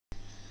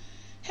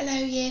Hello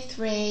Year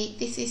 3,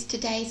 this is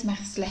today's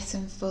maths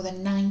lesson for the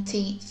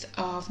 19th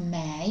of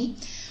May.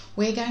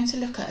 We're going to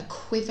look at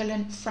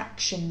equivalent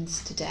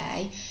fractions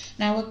today.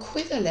 Now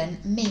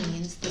equivalent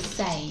means the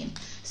same,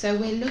 so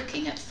we're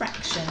looking at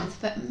fractions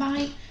that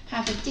might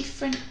have a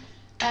different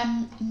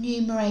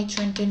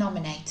numerator and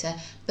denominator,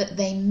 but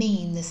they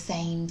mean the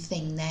same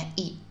thing, they're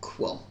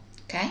equal.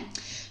 Okay,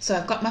 so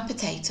I've got my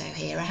potato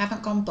here. I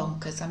haven't gone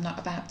bonkers. I'm not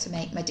about to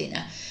make my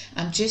dinner.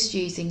 I'm just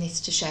using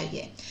this to show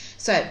you.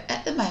 So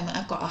at the moment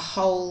I've got a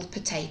whole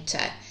potato.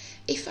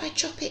 If I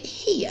chop it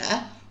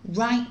here,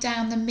 right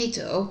down the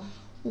middle,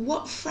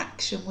 what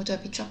fraction would I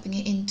be chopping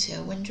it into?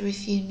 I wonder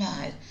if you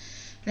know.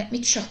 Let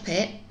me chop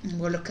it and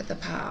we'll look at the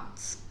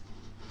parts.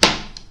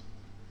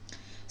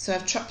 So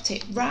I've chopped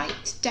it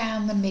right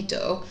down the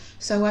middle.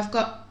 So I've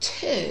got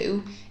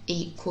two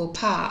equal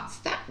parts.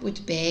 That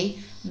would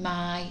be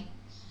my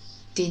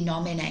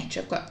denominator.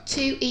 I've got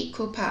two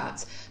equal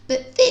parts,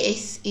 but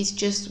this is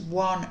just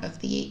one of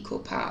the equal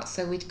parts,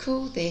 so we'd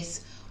call this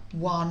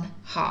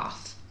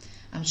 1/2.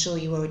 I'm sure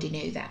you already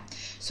knew that.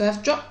 So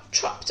I've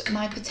chopped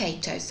my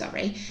potato,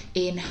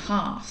 in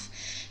half.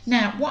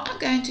 Now what I'm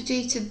going to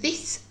do to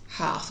this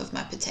half of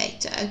my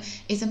potato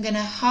is I'm going to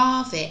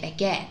halve it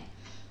again.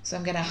 So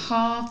I'm going to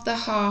halve the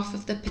half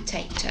of the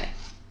potato.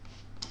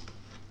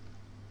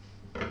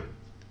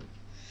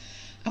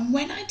 And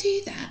when I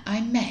do that, I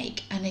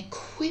make an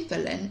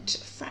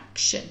equivalent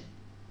fraction.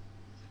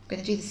 I'm going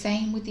to do the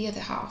same with the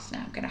other half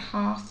now. I'm going to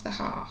halve the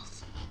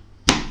half.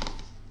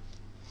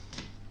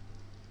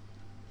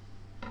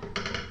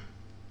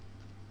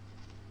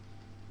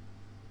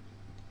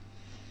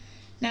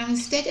 Now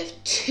instead of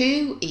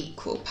two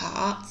equal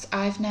parts,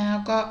 I've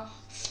now got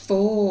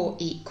four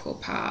equal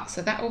parts.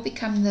 So that will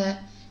become the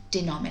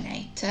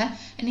denominator.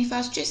 And if I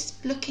was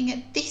just looking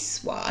at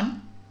this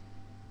one,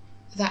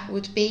 that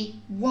would be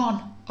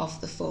one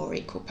of the four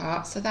equal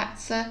parts, so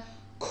that's a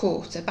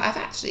quarter, but I've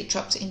actually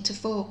chopped it into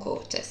 4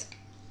 quarters.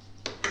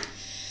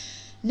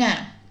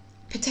 Now,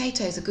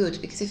 potatoes are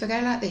good because if I go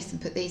like this and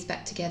put these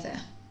back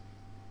together,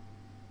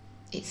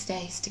 it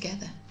stays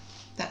together.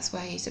 That's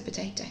why I use a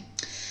potato.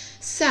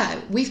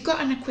 So, we've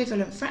got an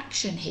equivalent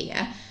fraction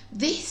here.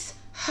 This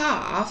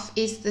half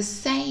is the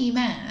same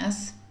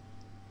as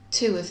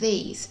two of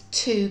these,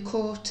 2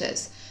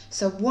 quarters.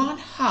 So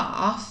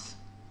 1/2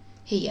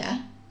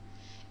 here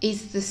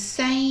is the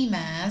same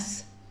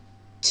as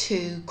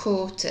 2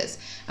 quarters,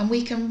 and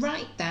we can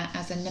write that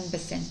as a number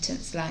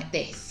sentence like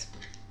this.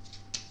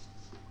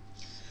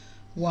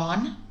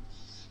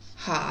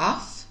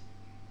 1/2,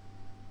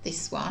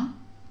 this one,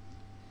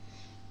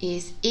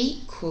 is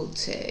equal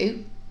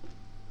to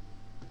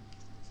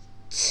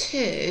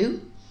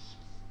 2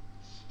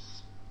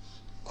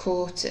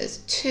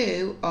 quarters,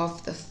 2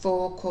 of the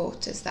 4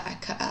 quarters that I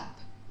cut up.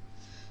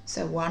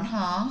 So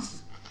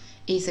 1/2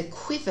 is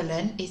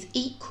equivalent, is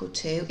equal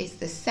to, is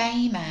the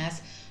same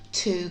as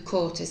 2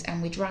 quarters, and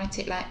we'd write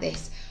it like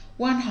this.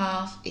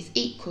 1/2 is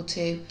equal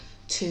to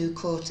 2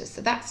 quarters.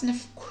 So that's an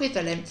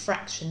equivalent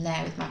fraction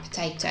there with my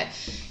potato.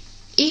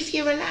 If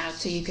you're allowed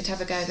to, you could have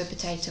a go at the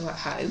potato at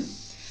home,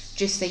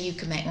 just so you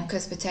can make one,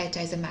 because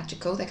potatoes are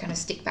magical, they kind of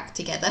stick back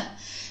together.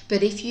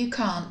 But if you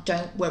can't,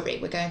 don't worry.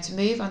 We're going to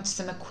move on to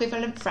some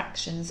equivalent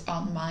fractions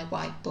on my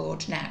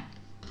whiteboard now.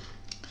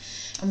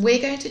 And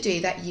we're going to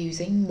do that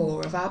using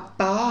more of our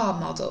bar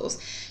models.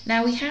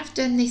 Now we have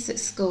done this at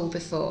school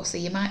before, so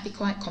you might be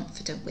quite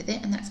confident with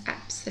it, and that's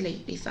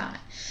absolutely fine.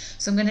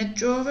 So I'm going to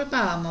draw a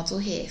bar model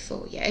here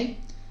for you.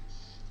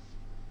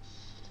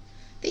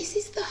 This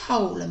is the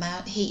whole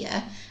amount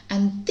here,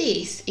 and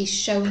this is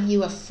showing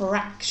you a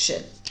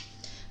fraction.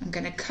 I'm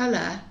going to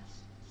colour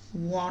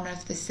one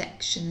of the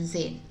sections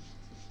in.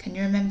 Can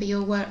you remember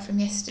your work from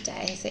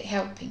yesterday? Is it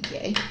helping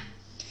you?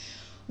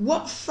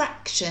 What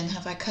fraction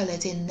have I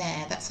coloured in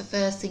there? That's the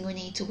first thing we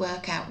need to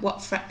work out.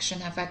 What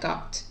fraction have I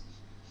got?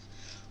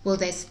 Well,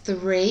 there's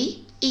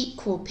 3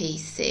 equal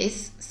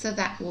pieces, so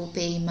that will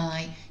be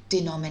my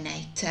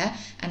denominator.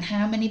 And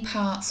how many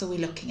parts are we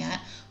looking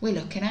at? We're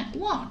looking at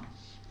 1.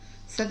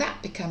 So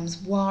that becomes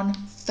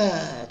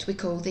 1/3. We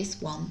call this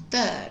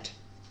 1/3.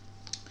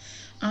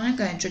 I'm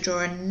going to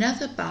draw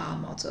another bar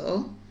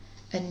model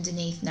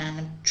underneath now, and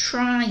I'm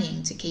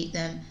trying to keep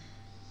them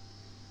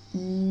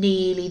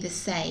nearly the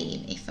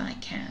same if I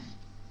can.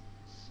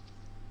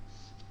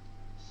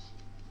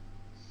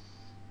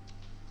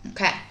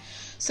 Okay,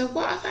 so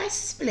what have I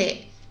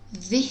split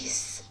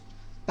this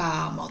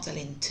bar model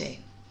into?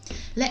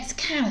 Let's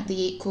count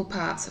the equal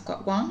parts. I've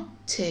got 1,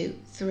 2,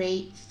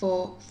 3,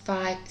 4,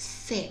 5,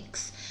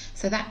 6.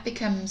 So that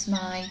becomes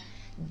my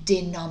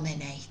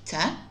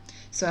denominator.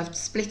 So I've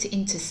split it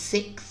into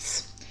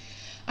 6.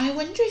 I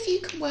wonder if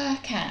you can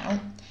work out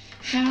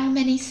how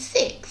many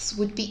 6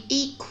 would be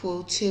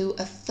equal to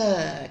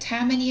 1/3.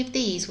 How many of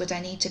these would I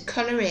need to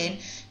colour in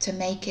to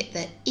make it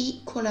the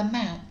equal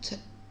amount to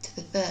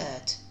the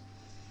third?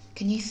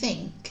 Can you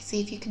think?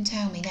 See if you can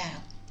tell me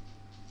now.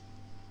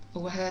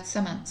 Oh, I heard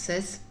some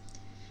answers.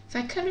 If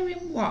I colour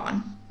in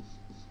 1,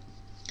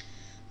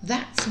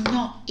 that's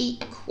not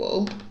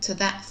equal to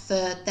that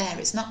third there.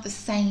 It's not the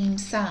same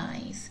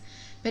size.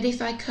 But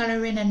if I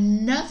colour in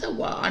another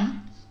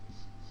one,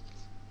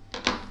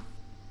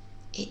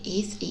 it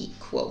is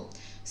equal.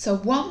 So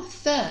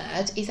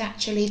 1/3 is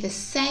actually the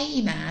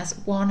same as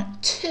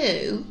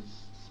 1/2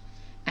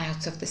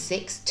 out of the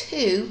 6,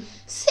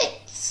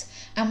 2/6.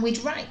 And we'd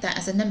write that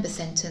as a number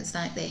sentence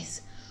like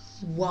this.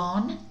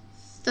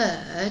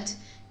 1/3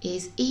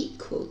 is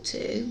equal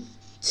to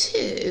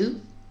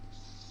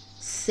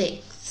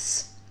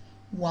 2/6.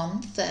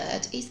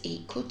 1/3 is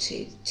equal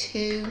to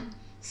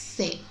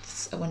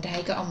 2/6. I wonder how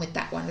you got on with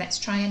that one. Let's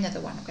try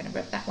another one. I'm going to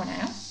rub that one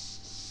out.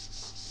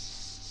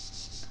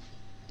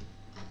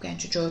 I'm going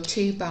to draw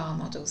 2 bar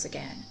models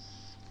again.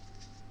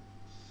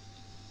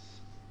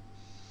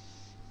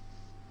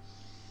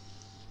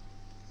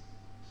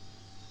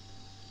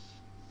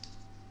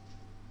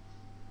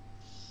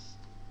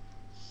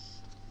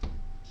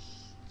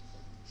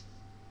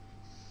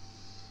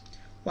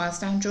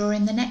 Whilst I'm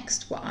drawing the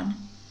next one,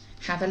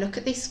 have a look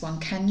at this one.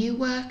 Can you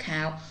work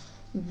out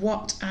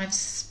what I've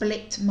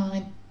split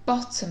my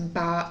bottom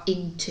bar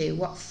into?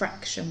 What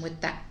fraction would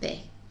that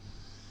be?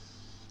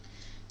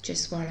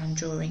 Just while I'm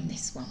drawing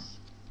this one.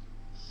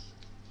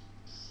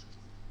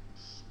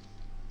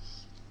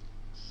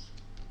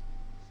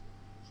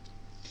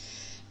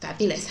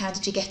 Fabulous. How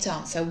did you get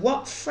on? So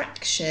what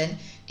fraction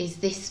is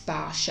this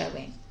bar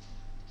showing?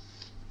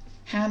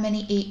 How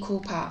many equal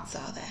parts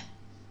are there?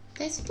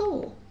 There's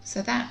 4.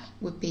 So that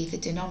would be the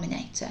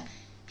denominator.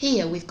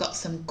 Here we've got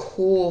some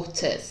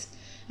quarters.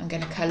 I'm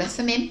going to colour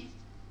some in.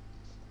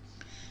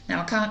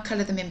 Now I can't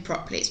colour them in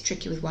properly, it's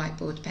tricky with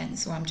whiteboard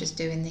pens, so I'm just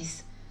doing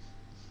this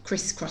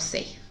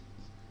crisscrossy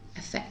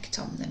effect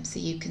on them so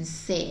you can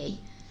see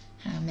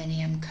how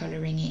many I'm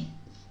colouring in.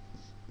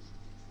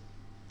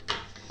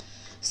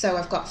 So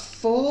I've got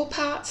 4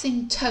 parts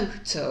in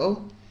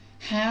total.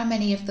 How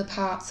many of the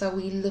parts are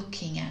we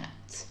looking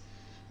at?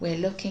 We're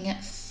looking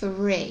at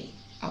 3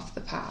 of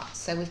the parts.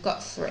 So we've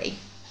got 3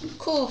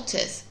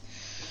 quarters.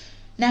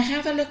 Now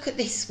have a look at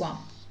this one.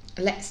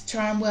 Let's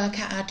try and work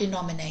out our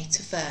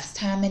denominator first.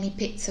 How many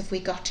bits have we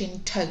got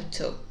in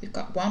total? We've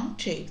got 1,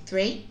 2,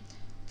 3,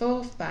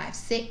 4, 5,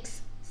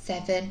 6,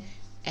 7,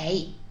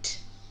 8.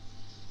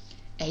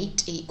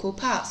 8 equal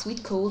parts.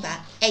 We'd call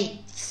that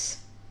eighths.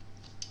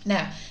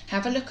 Now,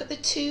 have a look at the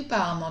 2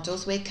 bar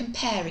models. We're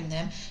comparing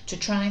them to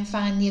try and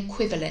find the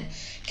equivalent.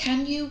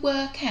 Can you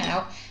work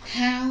out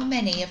how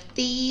many of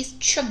these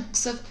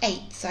chunks of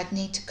 8s I'd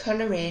need to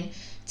colour in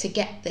to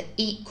get the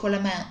equal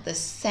amount, the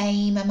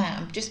same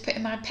amount? I'm just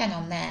putting my pen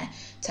on there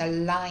to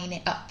line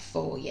it up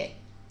for you.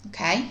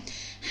 Okay?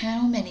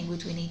 How many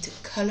would we need to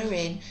colour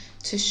in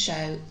to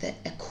show the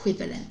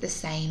equivalent, the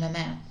same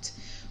amount?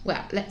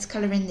 Well, let's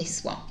colour in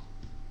this one.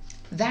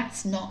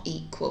 That's not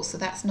equal, so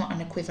that's not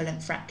an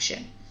equivalent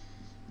fraction.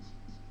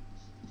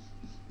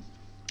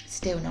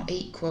 Still not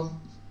equal.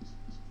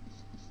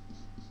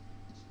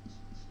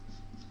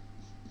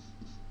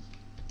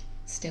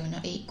 Still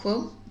not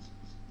equal.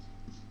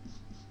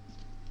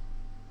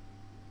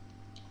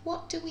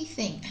 What do we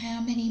think?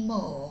 How many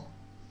more?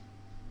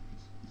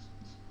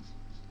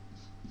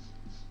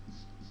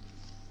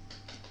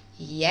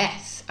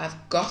 Yes,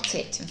 I've got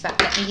it. In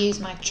fact, let me use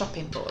my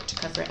chopping board to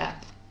cover it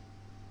up.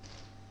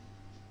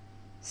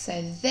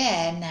 So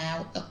they're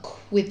now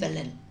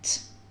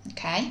equivalent.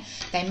 Okay,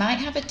 they might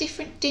have a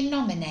different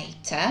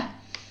denominator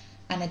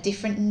and a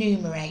different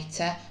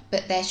numerator,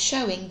 but they're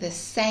showing the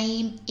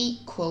same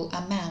equal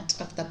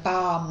amount of the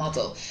bar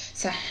model.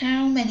 So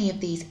how many of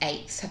these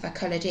 8s have I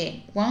coloured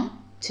in? 1,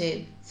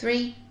 2,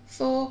 3,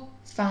 4,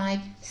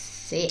 5,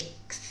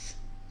 6.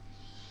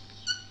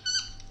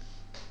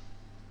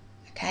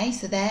 Okay,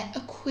 so they're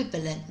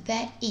equivalent,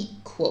 they're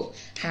equal.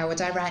 How would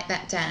I write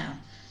that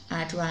down?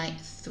 I'd write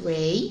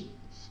 3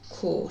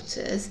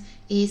 quarters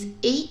is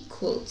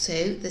equal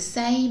to, the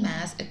same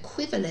as,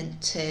 equivalent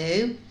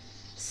to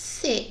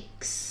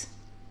 6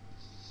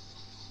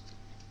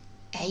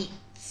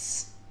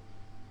 eighths.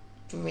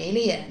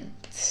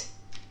 Brilliant.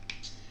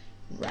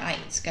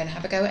 Right, going to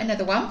have a go at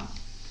another one.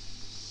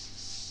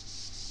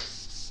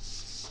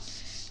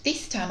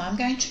 This time I'm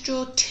going to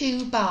draw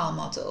 2 bar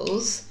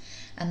models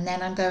and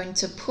then I'm going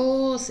to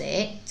pause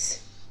it.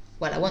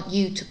 Well, I want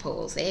you to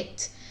pause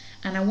it.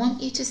 And I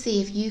want you to see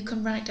if you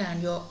can write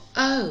down your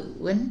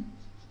own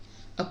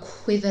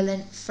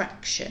equivalent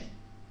fraction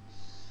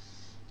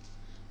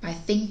by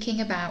thinking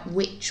about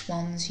which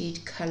ones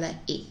you'd colour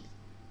in.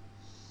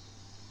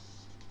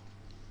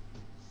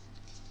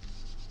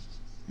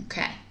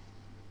 Okay.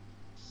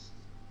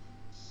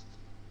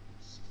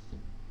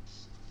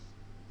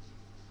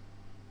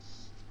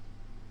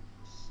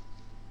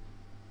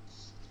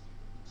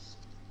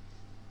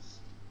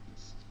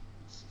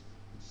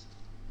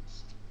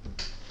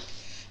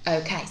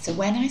 Okay, so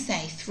when I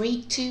say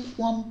 3, 2,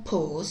 1,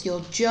 pause,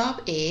 your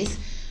job is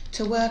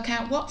to work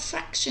out what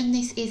fraction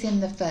this is in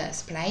the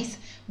first place.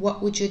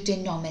 What would your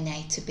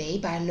denominator be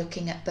by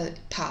looking at the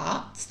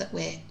parts that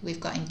we've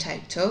got in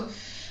total?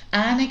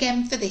 And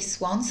again for this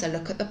one, so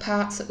look at the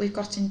parts that we've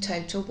got in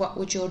total. What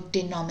would your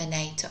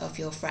denominator of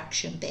your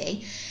fraction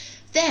be?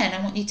 Then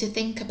I want you to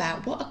think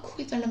about what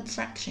equivalent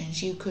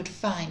fractions you could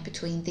find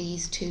between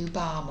these two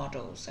bar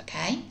models,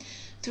 okay?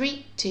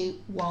 3, 2,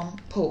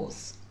 1,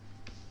 pause.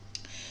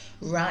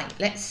 Right,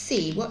 let's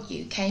see what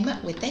you came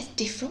up with. There's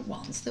different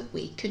ones that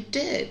we could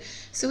do.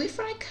 So if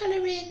I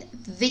colour in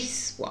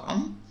this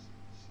one,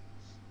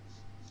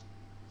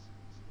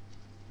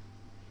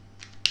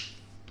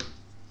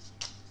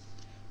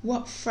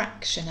 what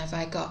fraction have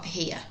I got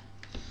here?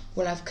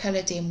 Well, I've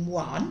coloured in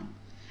 1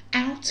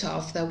 out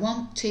of the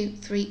 1, 2,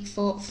 3,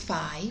 4,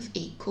 5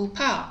 equal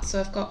parts. So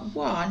I've got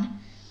 1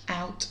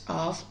 out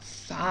of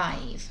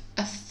 5,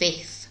 a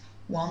fifth,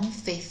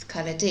 1/5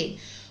 coloured in.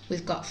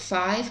 We've got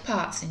 5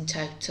 parts in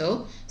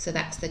total, so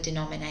that's the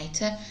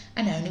denominator,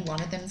 and only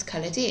one of them's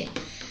coloured in.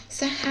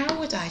 So how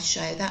would I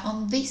show that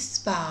on this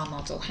bar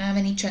model? How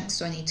many chunks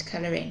do I need to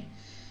colour in?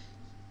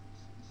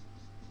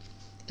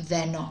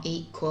 They're not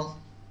equal.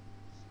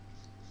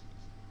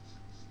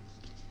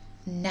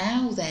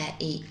 Now they're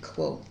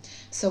equal.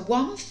 So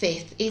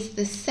 1/5 is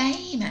the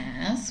same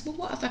as, well,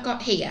 what have I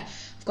got here?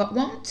 I've got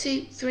 1,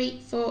 2,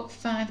 3, 4,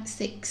 5,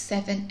 6,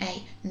 7,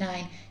 8,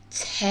 9,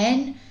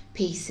 10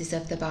 pieces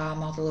of the bar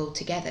model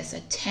altogether.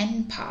 So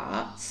 10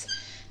 parts,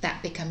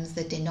 that becomes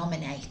the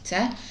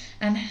denominator.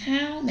 And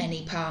how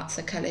many parts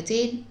are coloured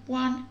in?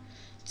 1,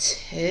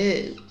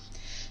 2.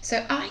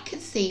 So I can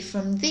see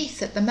from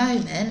this at the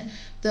moment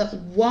that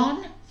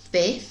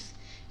 1/5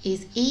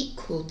 is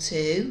equal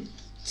to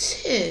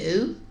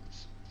 2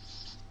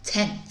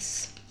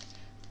 tenths.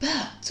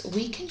 But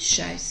we can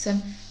show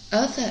some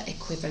other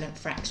equivalent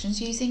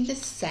fractions using the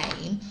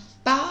same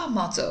bar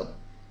model.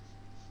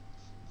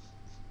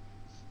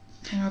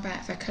 How about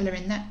if I colour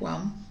in that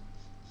one?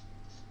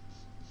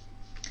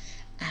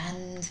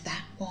 And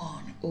that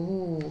one.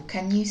 Oh,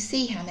 can you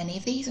see how many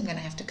of these I'm going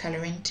to have to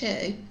colour in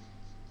too?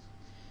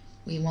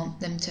 We want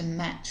them to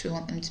match. We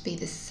want them to be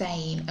the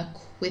same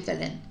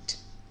equivalent.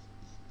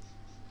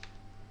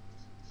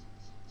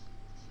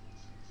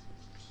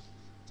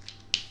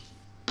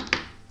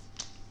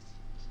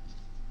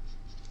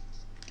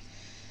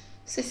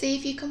 So see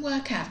if you can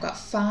work out. I've got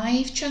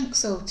 5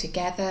 chunks all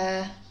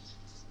together.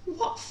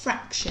 What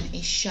fraction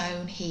is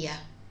shown here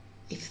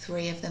if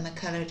 3 of them are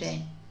coloured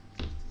in?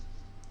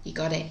 You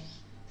got it.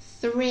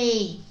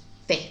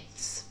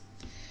 3/5.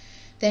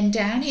 Then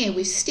down here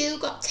we've still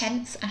got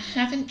tenths. I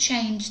haven't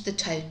changed the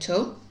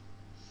total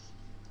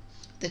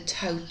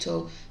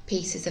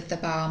pieces of the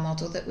bar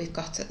model that we've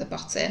got at the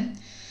bottom,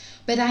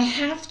 but I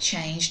have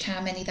changed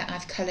how many that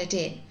I've coloured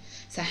in.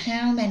 So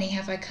how many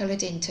have I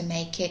coloured in to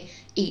make it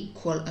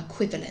equal,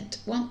 equivalent?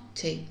 1,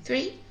 2,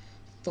 3,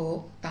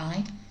 4,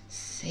 5,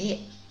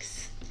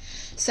 6.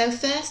 So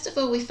first of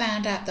all, we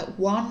found out that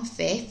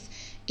 1/5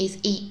 is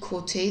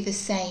equal to, the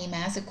same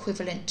as,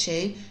 equivalent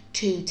to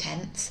 2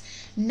 tenths.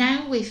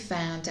 Now we've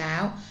found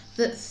out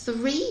that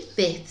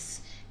 3/5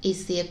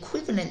 is the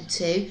equivalent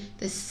to,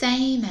 the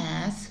same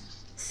as,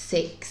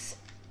 6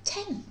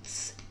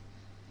 tenths.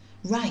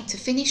 Right, to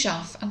finish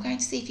off, I'm going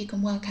to see if you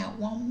can work out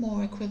one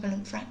more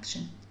equivalent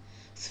fraction.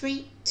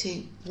 3,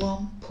 2,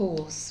 1,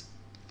 pause.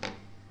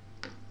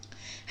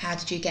 How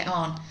did you get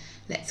on?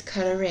 Let's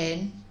colour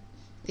in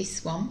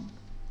this one.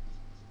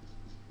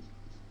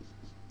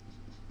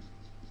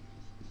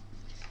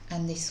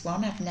 And this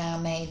one. I've now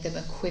made them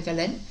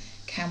equivalent.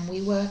 Can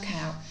we work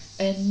out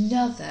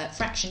another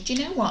fraction? Do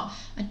you know what?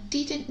 I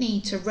didn't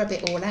need to rub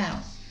it all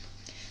out.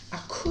 I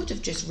could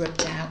have just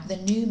rubbed out the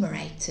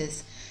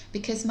numerators,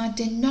 because my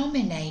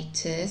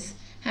denominators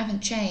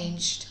haven't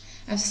changed.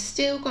 I've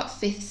still got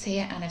fifths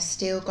here and I've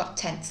still got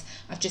tenths.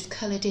 I've just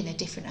coloured in a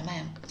different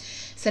amount.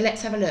 So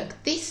let's have a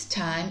look. This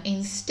time,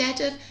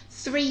 instead of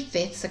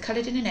 3/5, I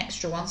coloured in an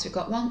extra one. So we've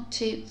got 1,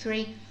 2,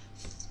 3,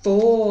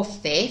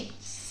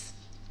 4/5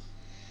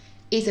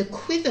 is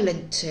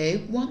equivalent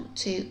to 1,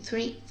 2,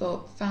 3,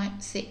 4,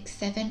 5, 6,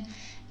 7,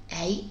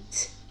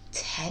 8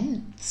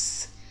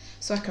 tenths.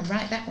 So I can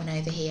write that one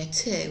over here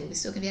too. We're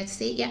still going to be able to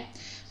see it, yeah.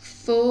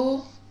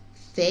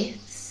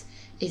 4/5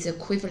 is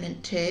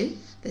equivalent to,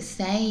 the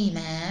same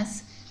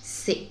as,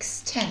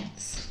 6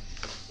 tenths.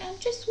 Now I'm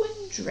just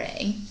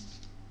wondering,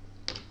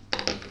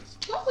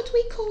 what would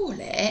we call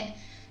it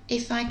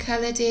if I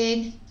coloured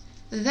in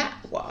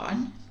that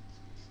one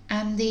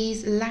and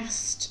these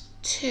last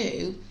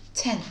 2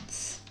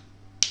 tenths?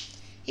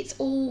 It's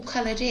all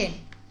coloured in.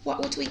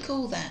 What would we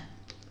call that?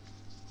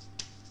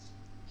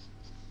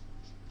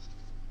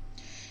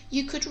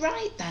 You could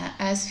write that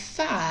as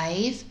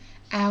 5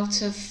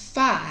 out of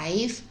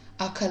 5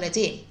 are coloured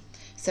in.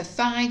 So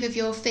 5 of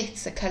your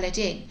fifths are coloured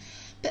in.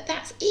 But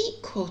that's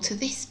equal to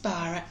this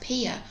bar up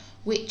here,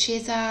 which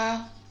is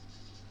our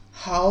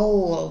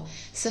whole.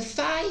 So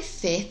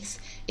 5/5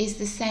 is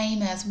the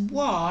same as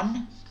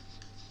 1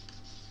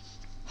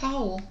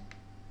 whole.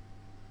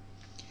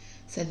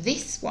 So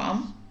this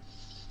one,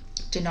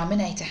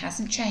 denominator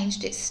hasn't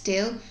changed. It's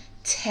still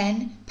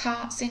 10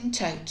 parts in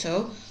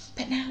total,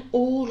 but now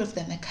all of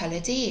them are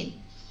coloured in.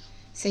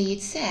 So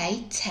you'd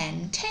say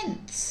 10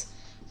 tenths.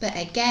 But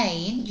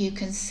again, you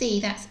can see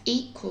that's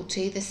equal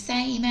to, the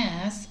same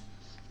as,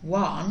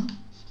 1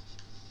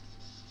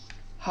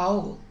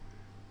 whole.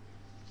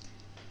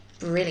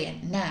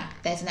 Brilliant. Now,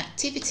 there's an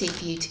activity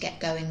for you to get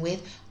going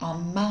with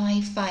on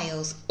My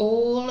Files.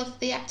 All of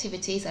the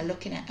activities are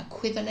looking at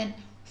equivalent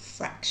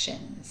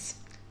fractions.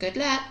 Good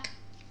luck.